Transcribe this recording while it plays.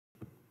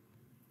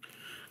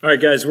All right,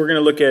 guys, we're going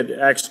to look at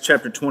Acts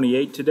chapter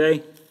 28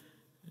 today.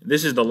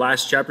 This is the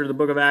last chapter of the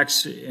book of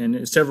Acts,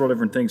 and several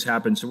different things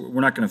happen, so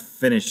we're not going to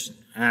finish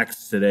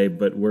Acts today,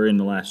 but we're in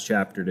the last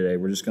chapter today.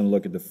 We're just going to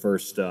look at the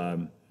first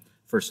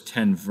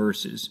 10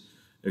 verses,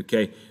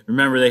 okay?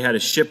 Remember, they had a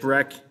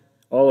shipwreck.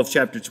 All of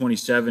chapter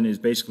 27 is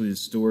basically the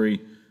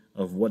story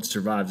of what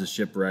survives a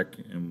shipwreck,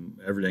 and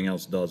everything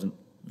else doesn't.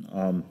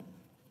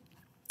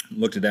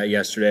 Looked at that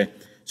yesterday.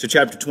 So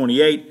chapter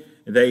 28,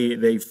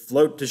 they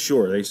float to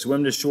shore. They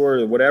swim to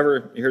shore,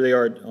 whatever. Here they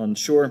are on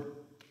shore.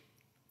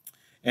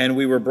 And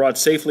we were brought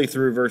safely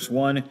through, verse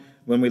 1,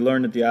 when we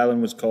learned that the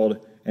island was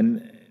called,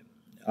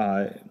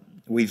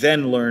 we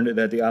then learned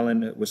that the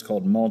island was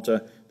called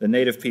Malta. The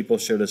native people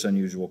showed us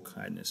unusual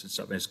kindness and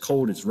stuff. It's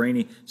cold, it's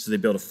rainy, so they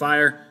built a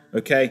fire.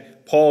 Okay,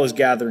 Paul is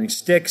gathering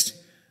sticks.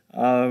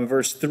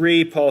 Verse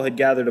 3, Paul had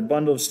gathered a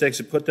bundle of sticks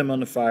and put them on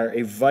the fire.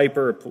 A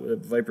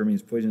viper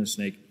means poisonous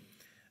snake,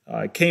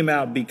 came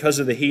out because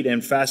of the heat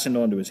and fastened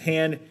onto his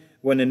hand.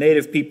 When the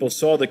native people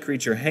saw the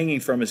creature hanging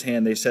from his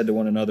hand, they said to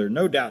one another,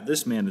 "No doubt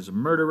this man is a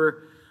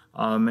murderer."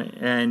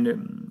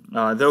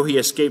 Though he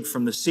escaped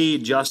from the sea,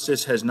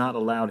 justice has not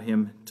allowed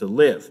him to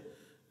live.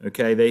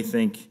 Okay, they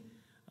think,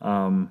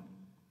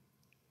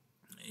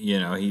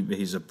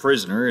 he's a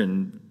prisoner,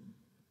 and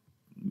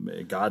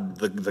God,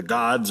 the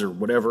gods or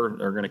whatever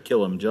are going to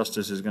kill him.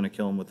 Justice is going to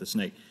kill him with the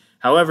snake.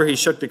 However, he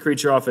shook the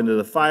creature off into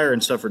the fire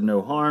and suffered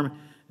no harm.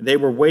 They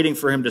were waiting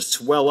for him to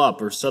swell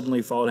up or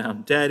suddenly fall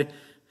down dead.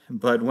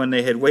 But when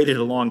they had waited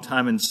a long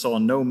time and saw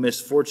no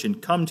misfortune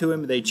come to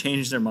him, they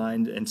changed their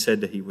mind and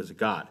said that he was a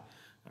god.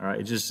 All right,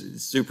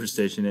 it's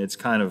superstition. I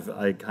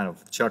kind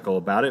of chuckle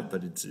about it,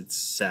 but it's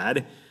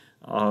sad.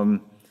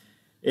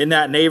 In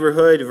that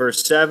neighborhood,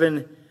 verse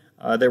 7,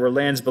 there were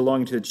lands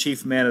belonging to the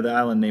chief man of the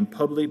island named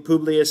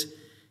Publius.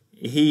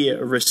 He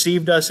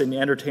received us and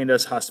entertained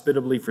us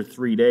hospitably for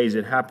 3 days.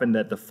 It happened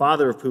that the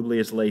father of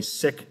Publius lay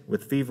sick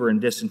with fever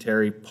and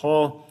dysentery.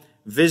 Paul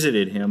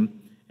visited him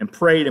and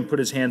prayed and put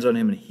his hands on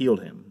him and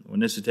healed him.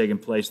 When this had taken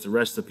place, the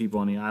rest of the people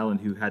on the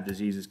island who had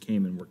diseases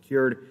came and were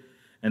cured,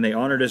 and they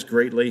honored us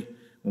greatly.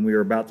 When we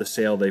were about to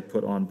sail, they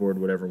put on board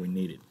whatever we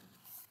needed.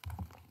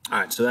 All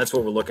right, so that's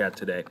what we'll look at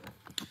today.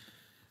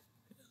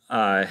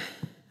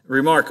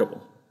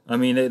 Remarkable. I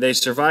mean, they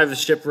survive the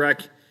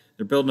shipwreck.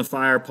 They're building a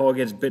fire. Paul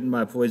gets bitten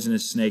by a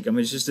poisonous snake. I mean,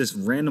 it's just this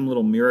random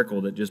little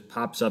miracle that just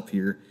pops up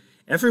here.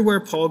 Everywhere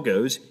Paul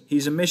goes,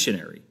 he's a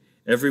missionary.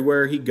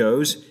 Everywhere he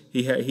goes,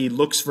 he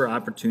looks for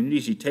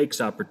opportunities. He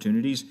takes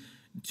opportunities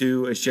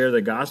to share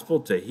the gospel,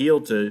 to heal,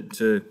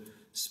 to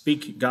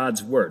speak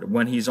God's word.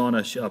 When he's on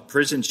a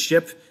prison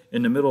ship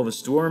in the middle of a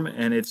storm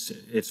and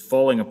it's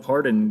falling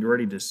apart and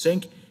ready to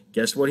sink,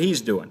 guess what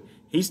he's doing?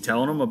 He's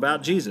telling them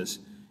about Jesus.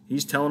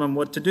 He's telling them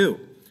what to do.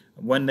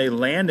 When they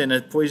land and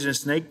a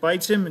poisonous snake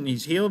bites him and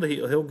he's healed,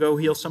 he'll go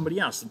heal somebody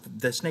else.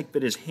 The snake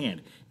bit his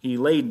hand. He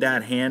laid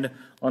that hand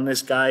on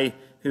this guy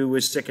who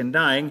was sick and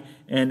dying,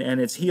 and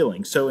it's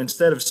healing. So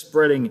instead of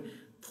spreading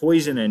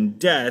poison and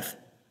death,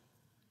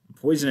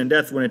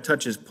 when it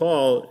touches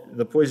Paul,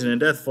 the poison and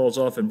death falls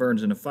off and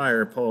burns in a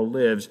fire. Paul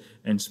lives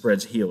and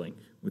spreads healing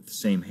with the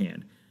same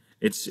hand.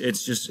 It's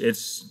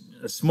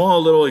a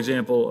small little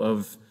example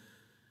of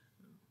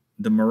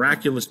the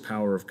miraculous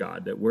power of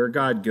God, that where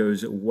God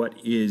goes, what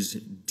is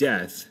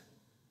death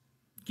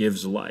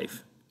gives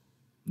life.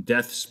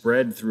 Death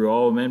spread through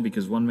all men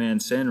because one man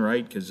sinned,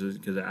 right? Because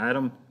of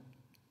Adam.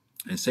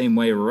 In the same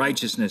way,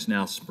 righteousness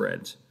now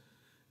spreads.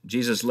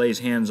 Jesus lays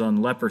hands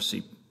on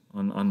leprosy,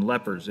 on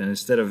lepers, and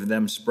instead of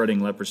them spreading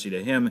leprosy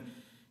to him,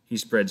 he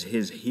spreads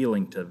his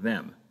healing to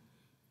them.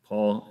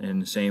 Paul, in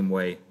the same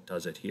way,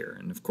 does it here.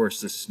 And of course,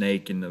 the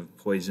snake and the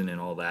poison and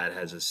all that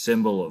has a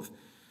symbol of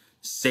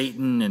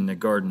Satan and the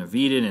Garden of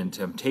Eden and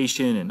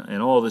temptation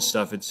and all this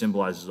stuff. It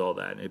symbolizes all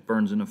that. It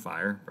burns in a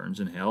fire, burns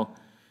in hell.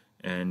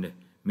 And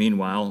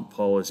meanwhile,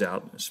 Paul is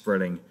out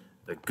spreading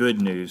the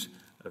good news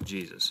of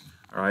Jesus.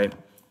 All right?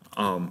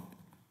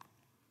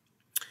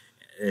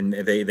 And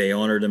they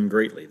honored him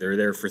greatly. They're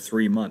there for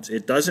 3 months.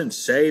 It doesn't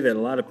say that a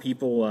lot of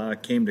people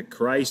came to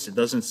Christ. It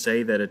doesn't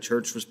say that a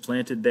church was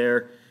planted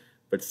there.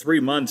 But 3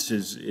 months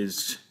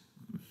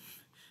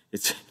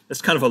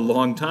that's kind of a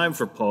long time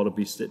for Paul to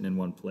be sitting in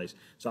one place.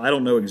 So I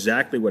don't know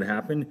exactly what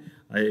happened.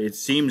 It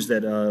seems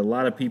that a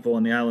lot of people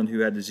on the island who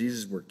had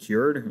diseases were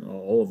cured.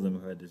 All of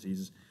them who had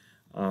diseases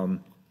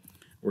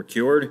were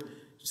cured.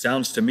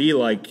 Sounds to me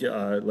like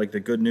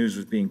the good news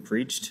was being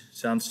preached.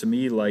 Sounds to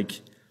me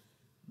like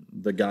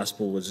the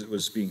gospel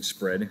was being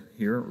spread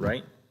here,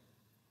 right?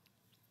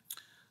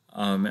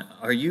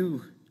 Are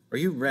you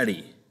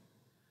ready?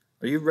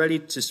 Are you ready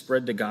to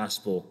spread the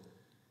gospel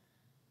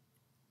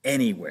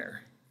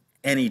anywhere,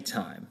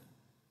 anytime?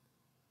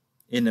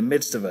 In the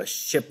midst of a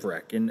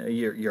shipwreck, and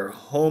you're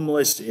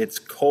homeless, it's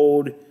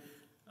cold,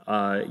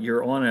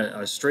 you're on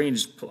a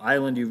strange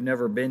island you've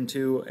never been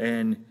to,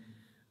 and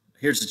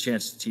here's a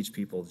chance to teach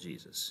people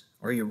Jesus.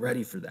 Are you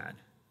ready for that?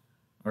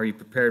 Are you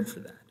prepared for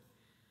that?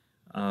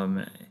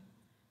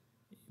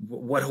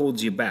 What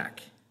holds you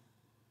back?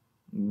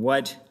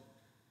 What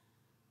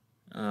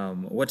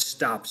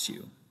stops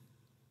you?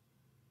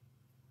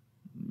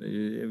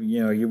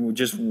 you're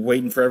just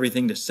waiting for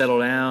everything to settle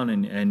down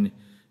and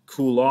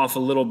cool off a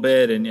little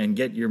bit and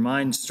get your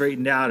mind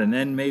straightened out, and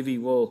then maybe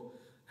we'll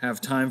have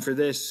time for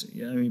this.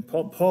 I mean,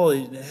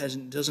 Paul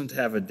doesn't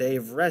have a day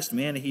of rest,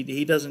 man.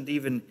 He doesn't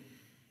even.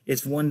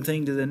 It's one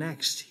thing to the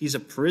next. He's a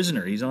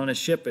prisoner. He's on a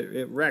ship.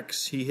 It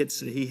wrecks. He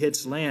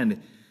hits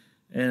land,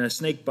 and a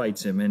snake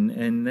bites him,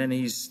 and then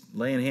he's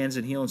laying hands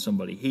and healing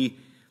somebody. He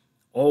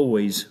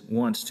always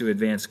wants to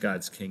advance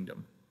God's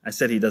kingdom. I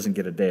said he doesn't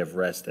get a day of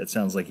rest. That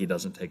sounds like he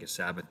doesn't take a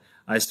Sabbath.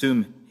 I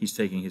assume he's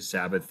taking his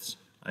Sabbaths.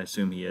 I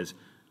assume he is.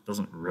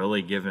 Doesn't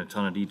really give a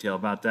ton of detail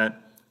about that.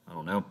 I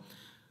don't know.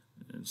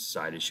 It's a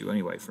side issue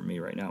anyway for me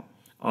right now.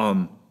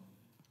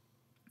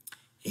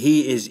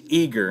 He is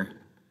eager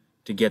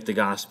to get the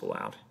gospel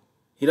out.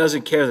 He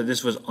doesn't care that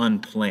this was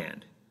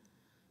unplanned,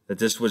 that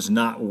this was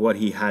not what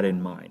he had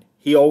in mind.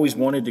 He always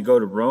wanted to go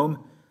to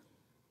Rome.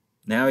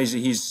 Now he's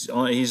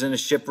in a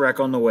shipwreck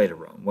on the way to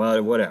Rome.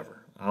 Well,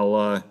 whatever.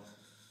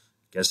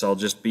 Guess I'll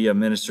just be a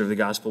minister of the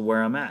gospel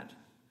where I'm at.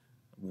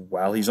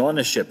 While he's on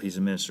the ship, he's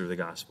a minister of the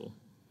gospel.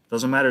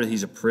 Doesn't matter that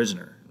he's a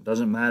prisoner. It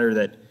doesn't matter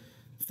that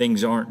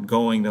things aren't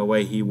going the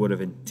way he would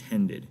have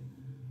intended.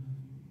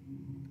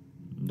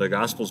 The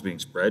gospel's being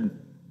spread.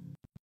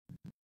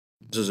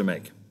 What does it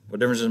make? What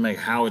difference does it make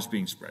how it's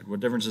being spread? What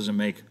difference does it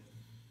make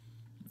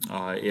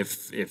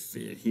if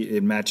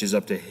it matches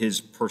up to his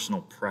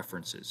personal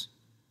preferences?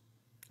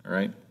 All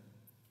right.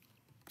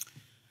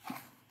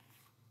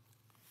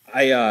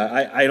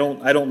 I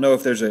don't know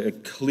if there's a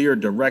clear,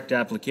 direct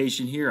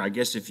application here. I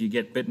guess if you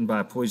get bitten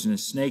by a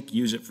poisonous snake,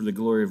 use it for the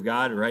glory of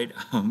God, right?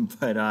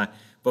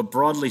 But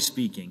broadly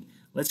speaking,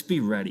 let's be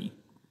ready.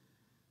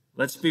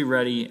 Let's be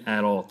ready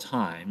at all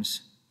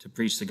times to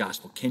preach the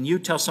gospel. Can you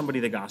tell somebody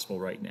the gospel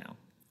right now?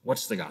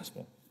 What's the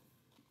gospel?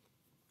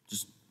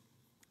 Just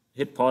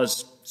hit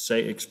pause,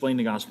 explain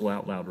the gospel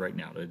out loud right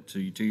now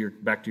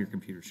back to your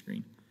computer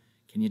screen.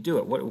 Can you do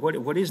it?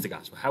 What is the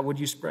gospel? How would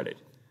you spread it?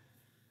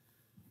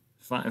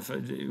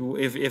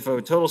 If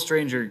a total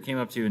stranger came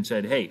up to you and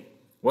said, "Hey,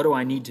 what do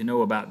I need to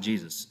know about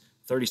Jesus?"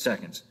 30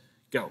 seconds,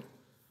 go.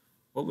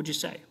 What would you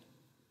say?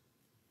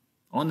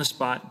 On the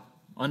spot,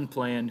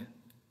 unplanned,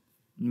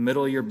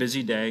 middle of your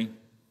busy day.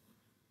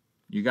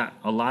 You got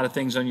a lot of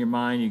things on your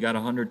mind. You got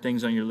 100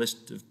 things on your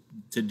list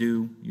to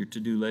do, your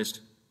to-do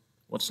list.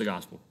 What's the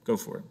gospel? Go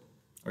for it.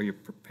 Are you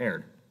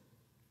prepared?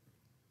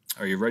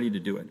 Are you ready to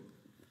do it?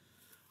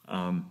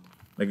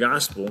 The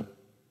gospel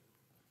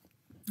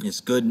is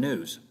good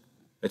news.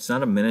 It's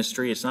not a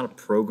ministry. It's not a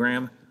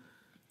program.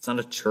 It's not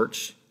a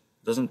church.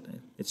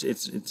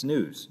 It's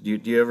news. Do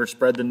you ever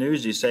spread the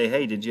news? Do you say,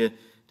 "Hey, did you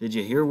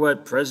hear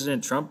what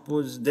President Trump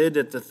did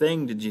at the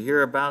thing? Did you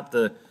hear about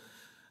the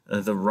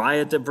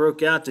riot that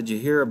broke out? Did you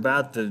hear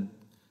about the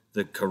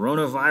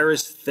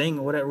coronavirus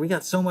thing? Whatever. We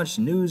got so much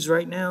news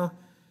right now.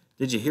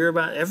 Did you hear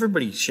about?"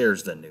 Everybody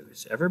shares the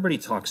news. Everybody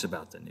talks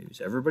about the news.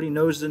 Everybody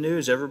knows the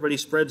news. Everybody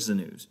spreads the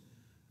news.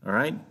 All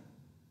right?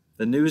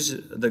 The news,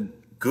 the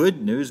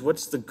good news.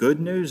 What's the good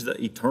news? The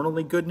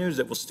eternally good news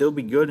that will still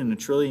be good in 1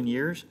 trillion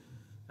years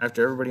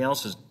after everybody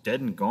else is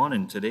dead and gone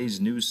and today's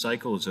news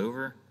cycle is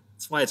over.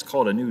 That's why it's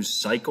called a news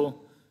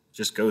cycle. It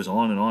just goes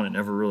on and on. It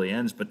never really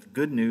ends. But the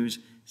good news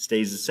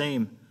stays the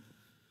same.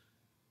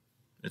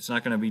 It's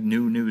not going to be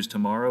new news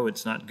tomorrow.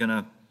 It's not going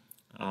to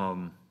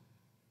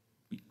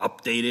be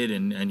updated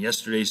and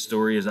yesterday's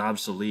story is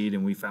obsolete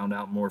and we found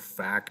out more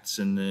facts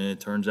and it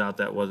turns out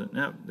that wasn't.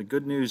 No, the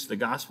good news, the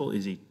gospel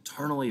is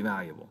eternally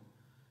valuable.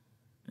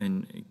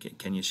 And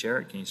can you share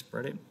it? Can you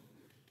spread it?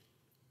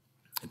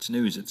 It's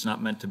news. It's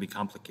not meant to be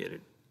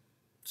complicated.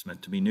 It's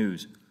meant to be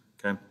news.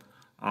 Okay?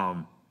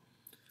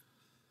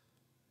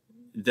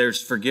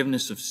 There's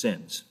forgiveness of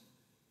sins.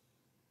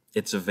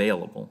 It's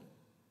available.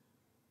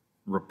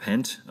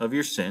 Repent of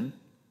your sin.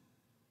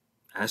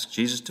 Ask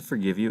Jesus to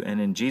forgive you. And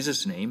in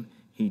Jesus' name,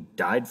 he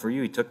died for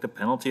you. He took the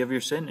penalty of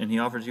your sin and he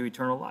offers you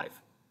eternal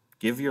life.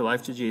 Give your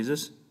life to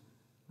Jesus.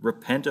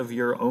 Repent of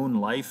your own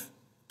life.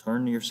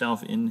 Turn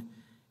yourself in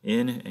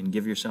and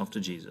give yourself to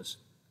Jesus.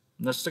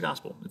 And that's the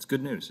gospel. It's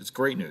good news. It's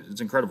great news. It's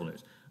incredible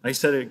news. I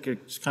said it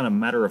just kind of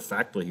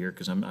matter-of-factly here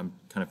because I'm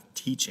kind of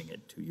teaching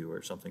it to you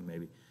or something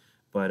maybe.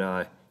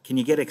 But can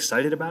you get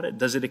excited about it?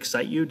 Does it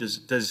excite you?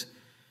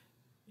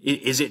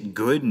 Is it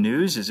good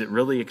news? Is it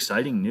really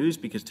exciting news?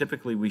 Because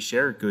typically we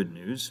share good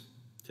news.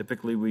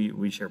 Typically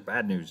we share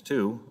bad news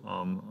too.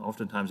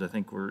 Oftentimes I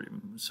think we're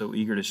so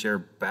eager to share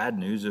bad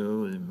news.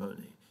 Oh,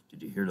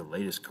 did you hear the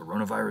latest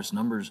coronavirus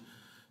numbers?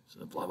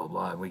 So blah, blah,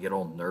 blah. We get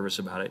all nervous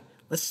about it.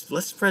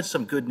 Let's spread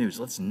some good news.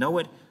 Let's know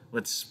it.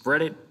 Let's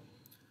spread it.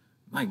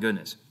 My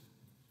goodness.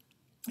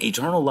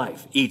 Eternal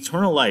life.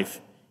 Eternal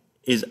life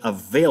is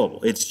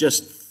available. It's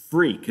just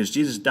free because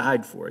Jesus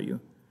died for you.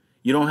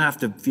 You don't have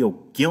to feel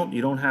guilt.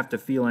 You don't have to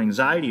feel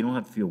anxiety. You don't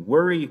have to feel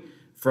worry,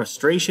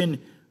 frustration,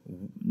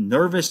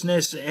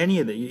 nervousness, any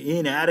of the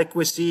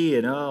inadequacy,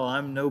 and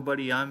I'm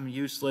nobody, I'm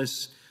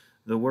useless,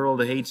 the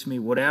world hates me,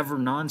 whatever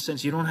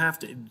nonsense. You don't have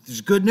to.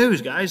 It's good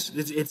news, guys.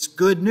 It's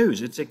good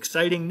news. It's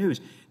exciting news.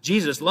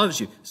 Jesus loves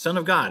you, Son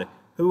of God.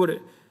 The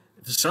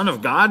Son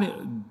of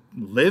God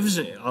lives,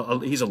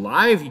 he's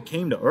alive, he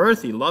came to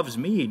earth, he loves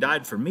me, he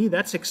died for me.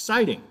 That's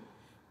exciting.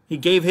 He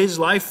gave his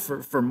life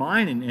for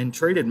mine and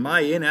traded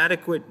my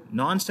inadequate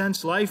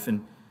nonsense life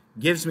and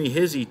gives me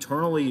his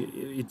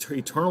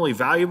eternally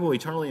valuable,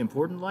 eternally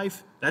important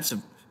life. That's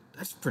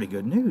pretty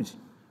good news,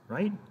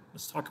 right?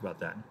 Let's talk about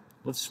that.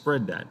 Let's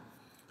spread that.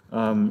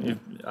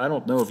 I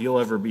don't know if you'll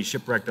ever be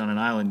shipwrecked on an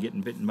island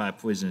getting bitten by a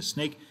poisonous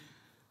snake,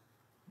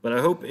 but I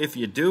hope if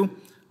you do,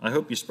 I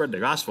hope you spread the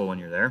gospel when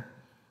you're there.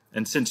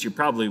 And since you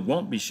probably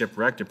won't be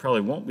shipwrecked, you probably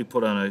won't be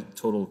put on a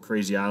total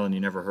crazy island you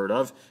never heard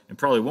of, and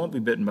probably won't be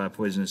bitten by a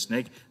poisonous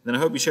snake, then I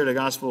hope you share the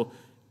gospel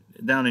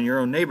down in your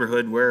own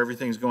neighborhood where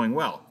everything's going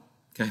well.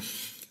 Okay?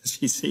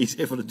 He's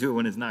able to do it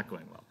when it's not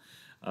going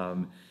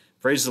well.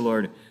 Praise the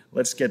Lord.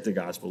 Let's get the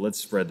gospel. Let's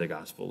spread the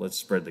gospel. Let's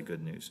spread the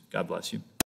good news. God bless you.